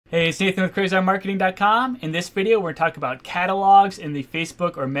Hey, it's Nathan with CrazyEyeMarketing.com. In this video, we're going to talk about catalogs in the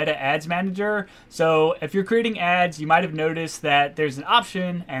Facebook or Meta Ads Manager. So if you're creating ads, you might have noticed that there's an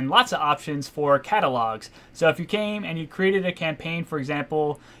option and lots of options for catalogs. So if you came and you created a campaign, for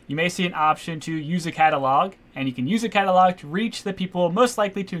example, you may see an option to use a catalog. And you can use a catalog to reach the people most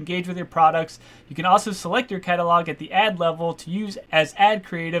likely to engage with your products. You can also select your catalog at the ad level to use as ad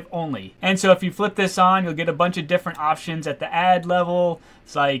creative only. And so if you flip this on, you'll get a bunch of different options at the ad level.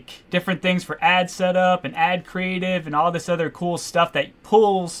 It's like different things for ad setup and ad creative and all this other cool stuff that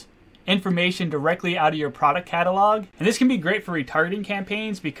pulls information directly out of your product catalog. And this can be great for retargeting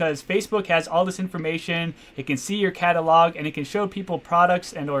campaigns because Facebook has all this information. It can see your catalog and it can show people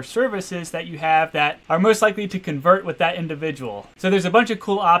products and or services that you have that are most likely to convert with that individual. So there's a bunch of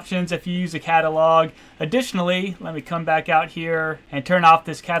cool options if you use a catalog. Additionally, let me come back out here and turn off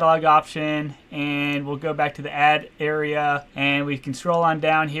this catalog option, and we'll go back to the ad area and we can scroll on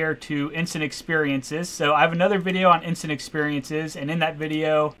down here to instant experiences. So I have another video on instant experiences, and in that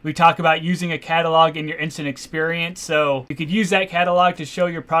video we talk about using a catalog in your instant experience. So you could use that catalog to show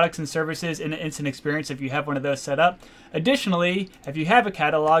your products and services in an instant experience if you have one of those set up. Additionally, if you have a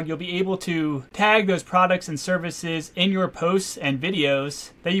catalog, you'll be able to tag those products and services in your posts and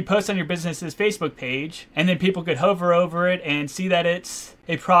videos that you post on your business's Facebook page, and then people could hover over it and see that it's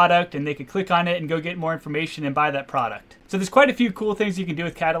a product and they could click on it and go get more information and buy that product. So there's quite a few cool things you can do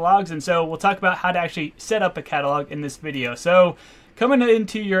with catalogs, and so we'll talk about how to actually set up a catalog in this video. So coming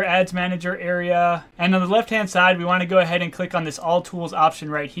into your ads manager area, and on the left hand side we want to go ahead and click on this all tools option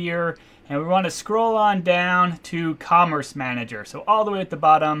right here, and we want to scroll on down to Commerce Manager. So all the way at the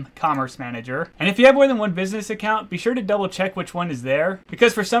bottom, Commerce Manager. And if you have more than one business account, be sure to double check which one is there,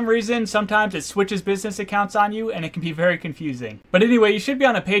 because for some reason, sometimes it switches business accounts on you and it can be very confusing. But anyway, you should be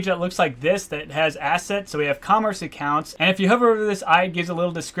on a page that looks like this that has assets. So we have commerce accounts. And if you hover over this eye, it gives a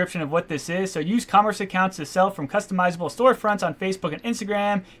little description of what this is. So use commerce accounts to sell from customizable storefronts on Facebook and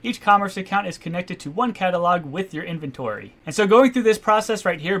Instagram. Each commerce account is connected to one catalog with your inventory. And so going through this process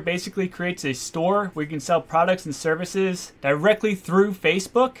right here basically creates a store where you can sell products and services directly through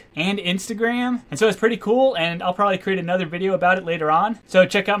Facebook and Instagram. And so it's pretty cool, and I'll probably create another video about it later on. So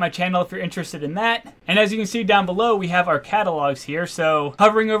check out my channel if you're interested in that. And as you can see down below, we have our catalogs here. So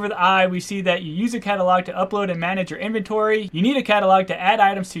hovering over the eye, we see that you use a catalog to upload and manage your inventory. You need a catalog to add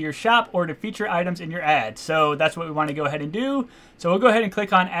items to your shop or to feature items in your ad. So that's what we want to go ahead and do. So we'll go ahead and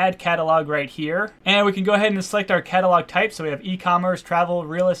click on Add Catalog right here. And we can go ahead and select our catalog type. So we have e-commerce, travel,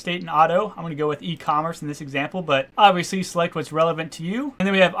 real estate, and auto. I'm going to go with e-commerce in this example, but obviously select what's relevant to you. And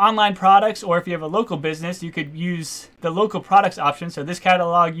then we have online products, or if you have a local business, you could use the local products option. So this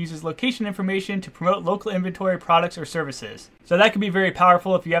catalog uses location information to promote local inventory products or services. So that can be very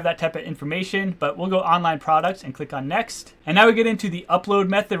powerful if you have that type of information, but we'll go online products and click on next. And now we get into the upload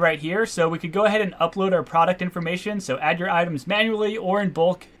method right here. So we could go ahead and upload our product information. So add your items manually or in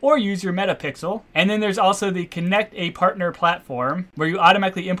bulk, or use your MetaPixel. And then there's also the connect a partner platform, where you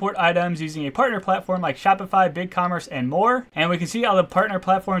automatically import items using a partner platform like Shopify, BigCommerce, and more. And we can see all the partner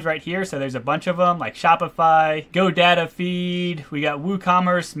platforms right here. So there's a bunch of them like Shopify, GoDaddy Feed, we got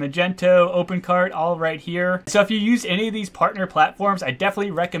WooCommerce, Magento, OpenCart, all right here. So if you use any of these partner platforms, I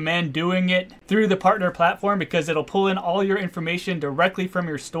definitely recommend doing it through the partner platform, because it'll pull in all your information directly from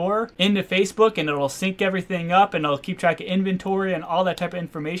your store into Facebook, and it'll sync everything up, and it'll keep track of inventory and all that type of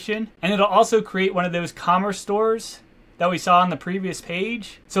information. And it'll also create one of those commerce stores that we saw on the previous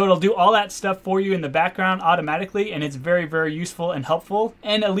page. So it'll do all that stuff for you in the background automatically, and it's very, very useful and helpful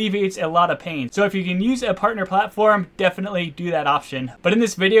and alleviates a lot of pain. So if you can use a partner platform, definitely do that option. But in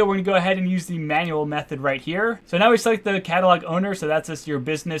this video, we're gonna go ahead and use the manual method right here. So now we select the catalog owner, so that's just your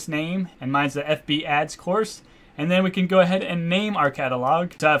business name, and mine's the FB Ads course. And then we can go ahead and name our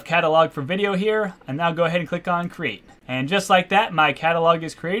catalog. So I have catalog for video here, and now go ahead and click on create. And just like that, my catalog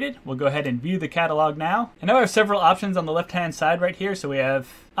is created. We'll go ahead and view the catalog now. And now we have several options on the left-hand side right here. So we have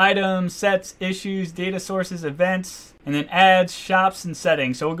items, sets, issues, data sources, events, and then ads, shops, and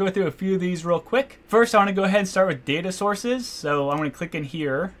settings. So we'll go through a few of these real quick. First, I want to go ahead and start with data sources. So I'm going to click in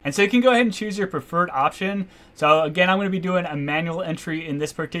here. And so you can go ahead and choose your preferred option. So again, I'm going to be doing a manual entry in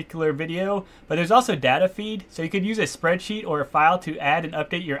this particular video, but there's also data feed. So you could use a spreadsheet or a file to add and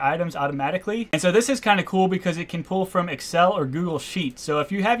update your items automatically. And so this is kind of cool because it can pull from Excel or Google Sheets. So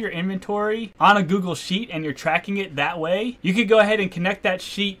if you have your inventory on a Google Sheet and you're tracking it that way, you could go ahead and connect that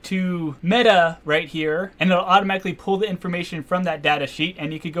sheet to Meta right here, and it'll automatically pull pull the information from that data sheet,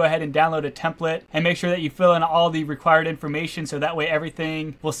 and you could go ahead and download a template and make sure that you fill in all the required information so that way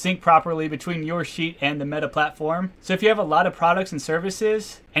everything will sync properly between your sheet and the Meta platform. So if you have a lot of products and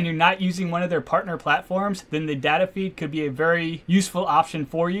services and you're not using one of their partner platforms, then the data feed could be a very useful option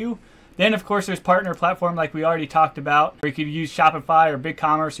for you. Then, of course, there's partner platform like we already talked about, where you could use Shopify or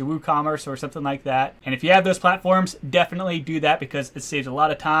BigCommerce or WooCommerce or something like that. And if you have those platforms, definitely do that because it saves a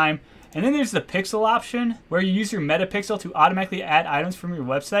lot of time. And then there's the pixel option, where you use your Meta Pixel to automatically add items from your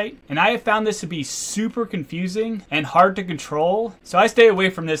website. And I have found this to be super confusing and hard to control. So I stay away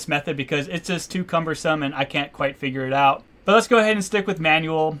from this method because it's just too cumbersome and I can't quite figure it out. But let's go ahead and stick with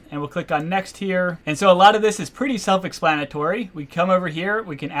manual, and we'll click on next here. And so a lot of this is pretty self-explanatory. We come over here,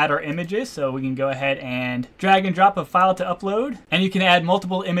 we can add our images, so we can go ahead and drag and drop a file to upload. And you can add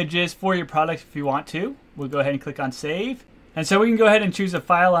multiple images for your product if you want to. We'll go ahead and click on save. And so we can go ahead and choose a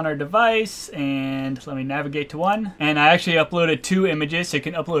file on our device, and let me navigate to one. And I actually uploaded 2 images, so you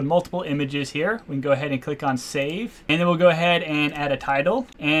can upload multiple images here. We can go ahead and click on save. And then we'll go ahead and add a title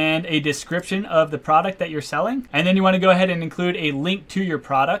and a description of the product that you're selling. And then you want to go ahead and include a link to your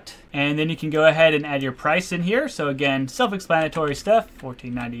product. And then you can go ahead and add your price in here. So again, self-explanatory stuff,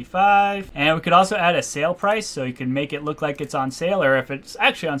 $14.95. And we could also add a sale price, so you can make it look like it's on sale, or if it's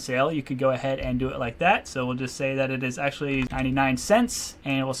actually on sale, you could go ahead and do it like that. So we'll just say that it is actually 99 cents,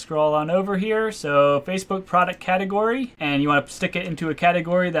 and we'll scroll on over here. So Facebook product category, and you want to stick it into a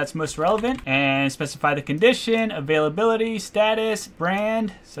category that's most relevant and specify the condition, availability, status,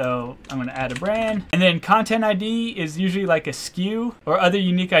 brand. So I'm going to add a brand, and then content ID is usually like a SKU or other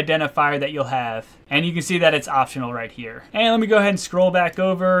unique identifier that you'll have. And you can see that it's optional right here. And let me go ahead and scroll back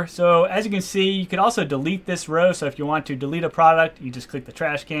over. So as you can see, you can also delete this row. So if you want to delete a product, you just click the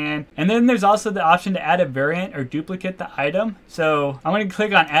trash can. And then there's also the option to add a variant or duplicate the item. So I'm going to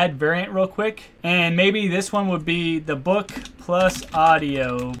click on add variant real quick. And maybe this one would be the book plus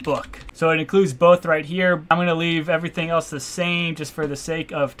audio book. So it includes both right here. I'm going to leave everything else the same just for the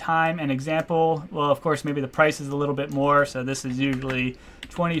sake of time and example. Well, of course, maybe the price is a little bit more. So this is usually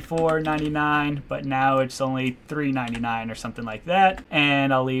 $24.99, but now it's only $3.99 or something like that.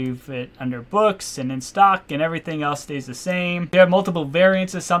 And I'll leave it under books and in stock, and everything else stays the same. If you have multiple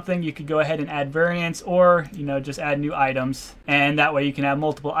variants of something, you could go ahead and add variants, or just add new items, and that way you can have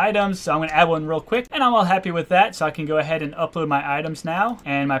multiple items. So I'm going to add one real quick, and I'm all happy with that. So I can go ahead and upload my items now,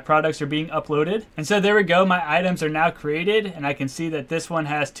 and my products are being uploaded. And so there we go, my items are now created, and I can see that this one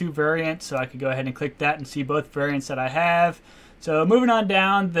has 2 variants, so I could go ahead and click that and see both variants that I have. So moving on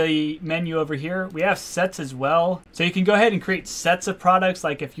down the menu over here, we have sets as well. So you can go ahead and create sets of products.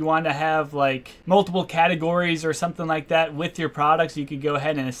 Like if you want to have like multiple categories or something like that with your products, you could go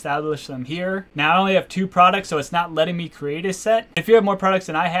ahead and establish them here. Now I only have 2 products, so it's not letting me create a set. If you have more products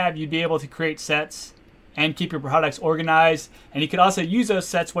than I have, you'd be able to create sets and keep your products organized. And you could also use those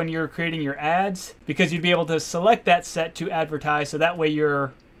sets when you're creating your ads, because you'd be able to select that set to advertise. So that way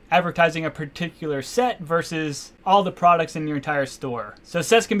you're advertising a particular set versus all the products in your entire store. So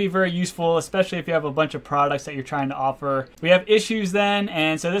sets can be very useful, especially if you have a bunch of products that you're trying to offer. We have issues then,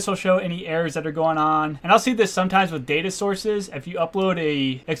 and so this will show any errors that are going on. And I'll see this sometimes with data sources. If you upload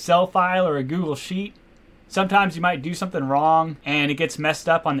a Excel file or a Google Sheet, sometimes you might do something wrong and it gets messed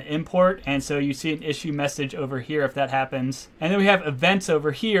up on the import, and so you see an issue message over here if that happens. And then we have events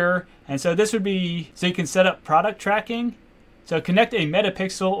over here, and so this would be, so you can set up product tracking. So connect a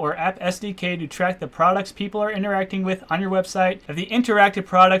Metapixel or App SDK to track the products people are interacting with on your website. If the interactive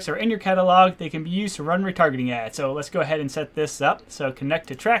products are in your catalog, they can be used to run retargeting ads. So let's go ahead and set this up. So connect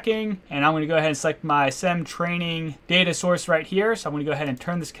to tracking, and I'm going to go ahead and select my SEM training data source right here. So I'm going to go ahead and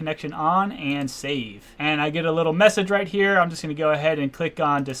turn this connection on and save. And I get a little message right here. I'm just going to go ahead and click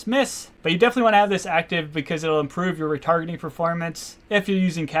on dismiss. But you definitely want to have this active because it'll improve your retargeting performance if you're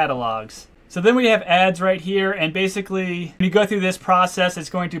using catalogs. So then we have ads right here, and basically when you go through this process, it's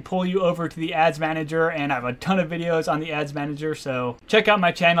going to pull you over to the Ads Manager, and I have a ton of videos on the Ads Manager, so check out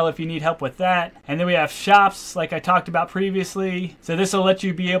my channel if you need help with that. And then we have shops, like I talked about previously. So this will let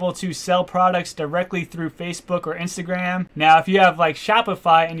you be able to sell products directly through Facebook or Instagram. Now, if you have like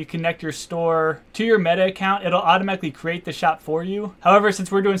Shopify and you connect your store to your Meta account, it'll automatically create the shop for you. However, since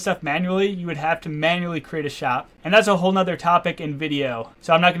we're doing stuff manually, you would have to manually create a shop. And that's a whole nother topic in video.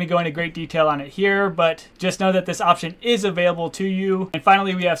 So I'm not going to go into great detail on it here, but just know that this option is available to you. And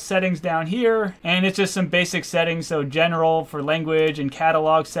finally, we have settings down here, and it's just some basic settings. So general for language and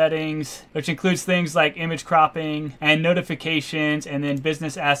catalog settings, which includes things like image cropping and notifications, and then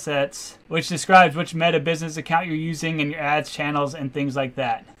business assets, which describes which Meta business account you're using and your ads channels and things like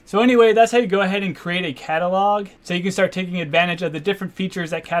that. So anyway, that's how you go ahead and create a catalog so you can start taking advantage of the different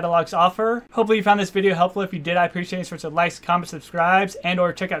features that catalogs offer. Hopefully you found this video helpful. If you did, I appreciate any sorts of likes, comments, subscribes, and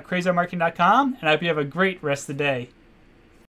or check out crazymarketing.com. And I hope you have a great rest of the day.